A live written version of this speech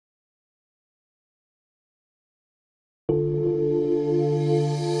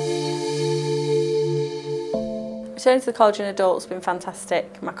Returning to the college and adults has been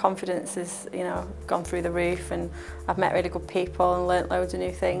fantastic. My confidence has, gone through the roof, and I've met really good people and learnt loads of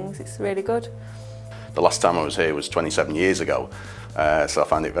new things. It's really good. The last time I was here was 27 years ago, so I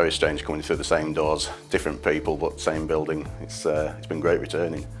find it very strange coming through the same doors, different people but same building. It's been great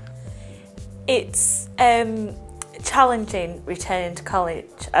returning. It's challenging returning to college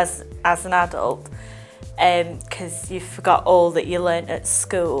as an adult because you've forgot all that you learnt at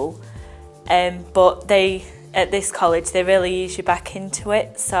school, but at this college they really ease you back into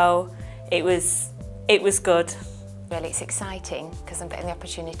it, so it was good. Really, it's exciting because I'm getting the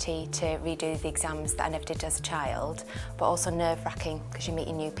opportunity to redo the exams that I never did as a child, but also nerve-wracking because you're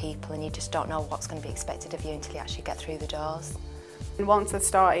meeting new people and you just don't know what's going to be expected of you until you actually get through the doors. And once I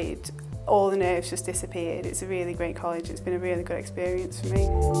started, all the nerves just disappeared. It's a really great college. It's been a really good experience for me.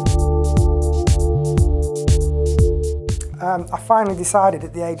 I finally decided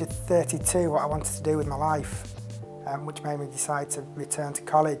at the age of 32 what I wanted to do with my life, which made me decide to return to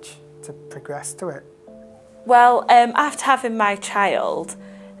college to progress to it. Well, after having my child,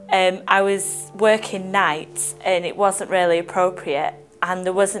 I was working nights and it wasn't really appropriate, and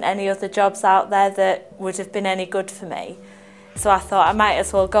there wasn't any other jobs out there that would have been any good for me. So I thought I might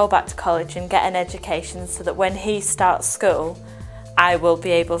as well go back to college and get an education so that when he starts school, I will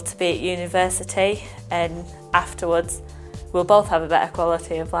be able to be at university, and afterwards we'll both have a better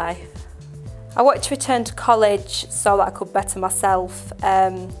quality of life. I wanted to return to college so that I could better myself.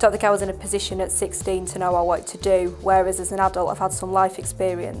 Don't think I was in a position at 16 to know what I wanted to do, whereas as an adult I've had some life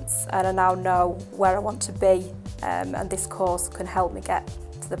experience and I now know where I want to be, and this course can help me get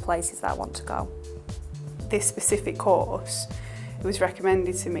to the places that I want to go. This specific course was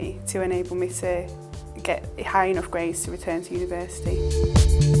recommended to me to enable me to get high enough grades to return to university.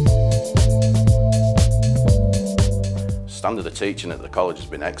 The standard of teaching at the college has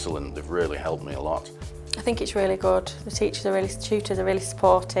been excellent. They've really helped me a lot. I think it's really good. The tutors are really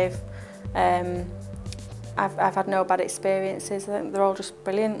supportive. I've had no bad experiences. I think they're all just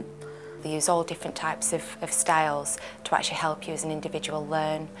brilliant. They use all different types of styles to actually help you as an individual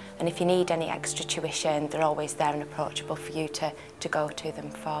learn, and if you need any extra tuition, they're always there and approachable for you to go to them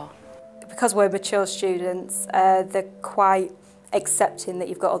for. Because we're mature students, they're quite accepting that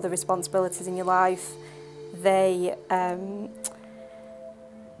you've got other responsibilities in your life. They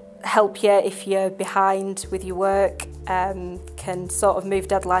help you if you're behind with your work, can sort of move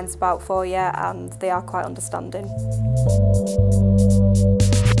deadlines about for you, and they are quite understanding.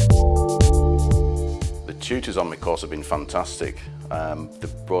 The tutors on my course have been fantastic.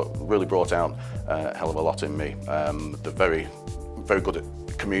 They've really brought out a hell of a lot in me. They're very good at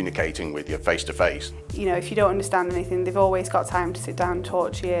communicating with you face to face. If you don't understand anything, they've always got time to sit down and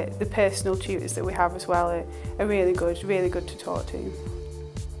talk to you. The personal tutors that we have as well are really good to talk to.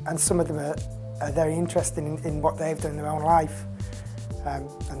 And some of them are very interested in what they've done in their own life, and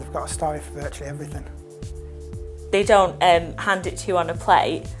they've got a story for virtually everything. They don't hand it to you on a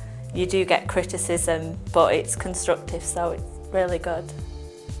plate. You do get criticism, but it's constructive, so it's really good.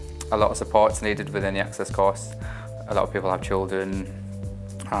 A lot of support's needed within the Access course. A lot of people have children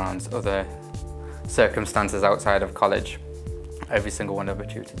and other circumstances outside of college. Every single one of the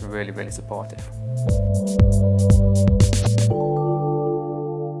tutors are really, really supportive.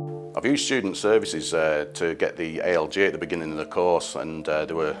 I've used student services to get the ALG at the beginning of the course, and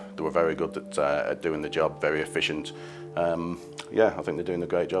they were very good at doing the job, very efficient. Yeah, I think they're doing a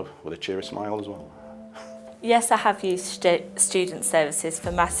great job with a cheery smile as well. Yes, I have used student services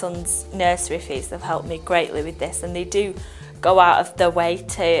for my son's nursery fees. They've helped me greatly with this, and they do go out of their way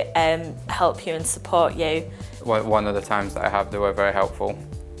to help you and support you. One of the times that I have, they were very helpful.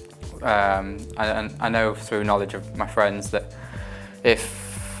 And I know through knowledge of my friends that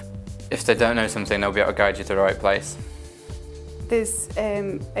if they don't know something, they'll be able to guide you to the right place. There's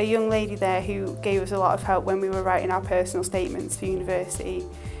a young lady there who gave us a lot of help when we were writing our personal statements for university.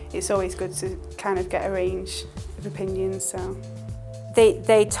 It's always good to kind of get a range of opinions. So.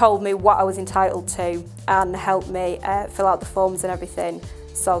 They told me what I was entitled to and helped me fill out the forms and everything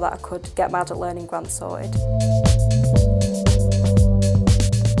so that I could get my adult learning grant sorted.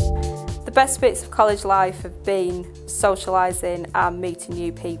 The best bits of college life have been socialising and meeting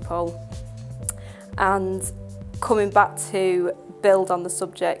new people, and coming back to build on the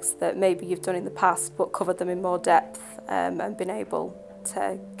subjects that maybe you've done in the past but covered them in more depth, and been able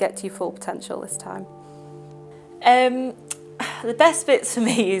to get to your full potential this time. The best bits for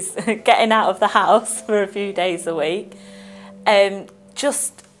me is getting out of the house for a few days a week. The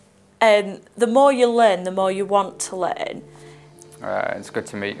more you learn, the more you want to learn. It's good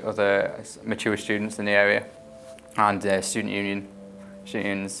to meet other mature students in the area, and student union. Student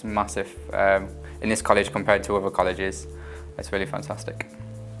union's massive. in this college compared to other colleges. It's really fantastic.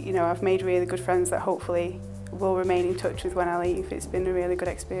 You know, I've made really good friends that hopefully will remain in touch with when I leave. It's been a really good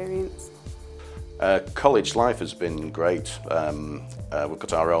experience. College life has been great. We've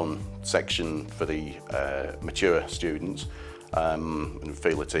got our own section for the mature students, and we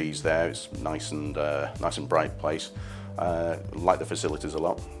feel at ease there. It's nice and bright place. Like the facilities a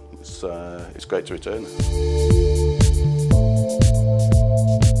lot. It's great to return.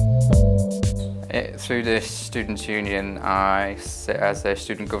 Through the Students' Union, I sit as a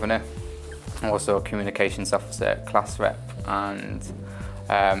student governor, also a communications officer, class rep, and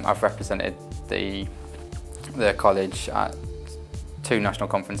I've represented the college at 2 national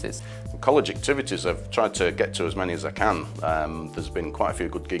conferences. College activities, I've tried to get to as many as I can. There's been quite a few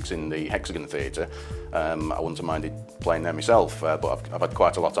good gigs in the Hexagon Theatre. I wouldn't have minded playing there myself, but I've had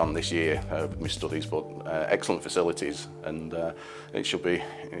quite a lot on this year with my studies, but excellent facilities, and it should be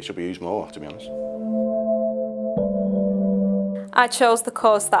used more, to be honest. I chose the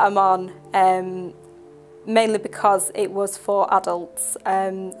course that I'm on mainly because it was for adults,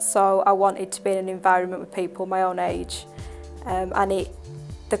 so I wanted to be in an environment with people my own age, and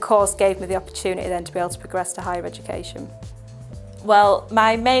the course gave me the opportunity then to be able to progress to higher education. Well,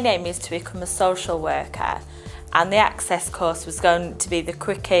 my main aim is to become a social worker, and the Access course was going to be the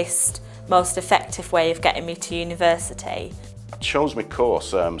quickest, most effective way of getting me to university. I chose my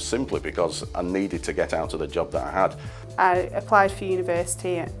course simply because I needed to get out of the job that I had. I applied for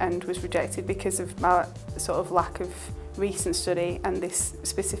university and was rejected because of my sort of lack of recent study, and this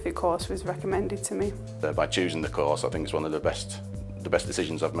specific course was recommended to me. By choosing the course, I think it's one of the best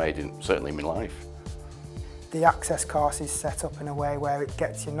decisions I've made, certainly in my life. The Access course is set up in a way where it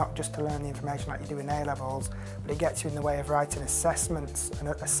gets you not just to learn the information like you do in A-levels, but it gets you in the way of writing assessments and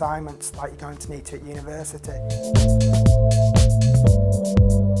assignments like you're going to need to at university.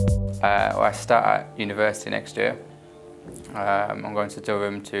 I start at university next year. I'm going to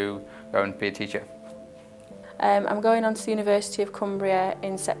Durham to go and be a teacher. I'm going on to the University of Cumbria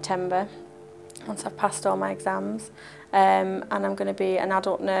in September, once I've passed all my exams, and I'm going to be an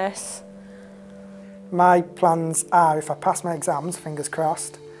adult nurse. My plans are, if I pass my exams, fingers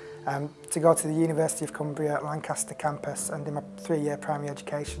crossed, to go to the University of Cumbria at Lancaster campus and do my 3-year primary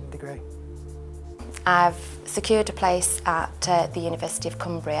education degree. I've secured a place at the University of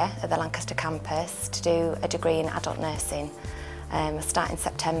Cumbria at the Lancaster campus to do a degree in adult nursing. I'll start in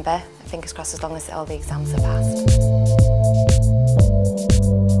September, fingers crossed, as long as all the exams are passed.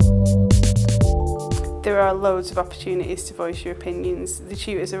 There are loads of opportunities to voice your opinions. The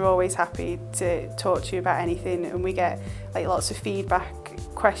tutors are always happy to talk to you about anything, and we get like lots of feedback,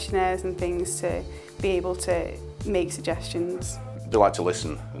 questionnaires and things to be able to make suggestions. They like to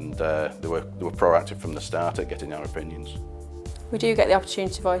listen, and they were proactive from the start at getting our opinions. We do get the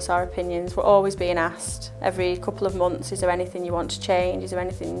opportunity to voice our opinions. We're always being asked every couple of months, is there anything you want to change? Is there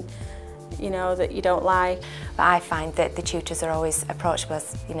anything, you know, that you don't like? But I find that the tutors are always approachable,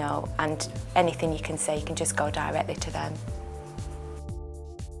 you know, and anything you can say, you can just go directly to them.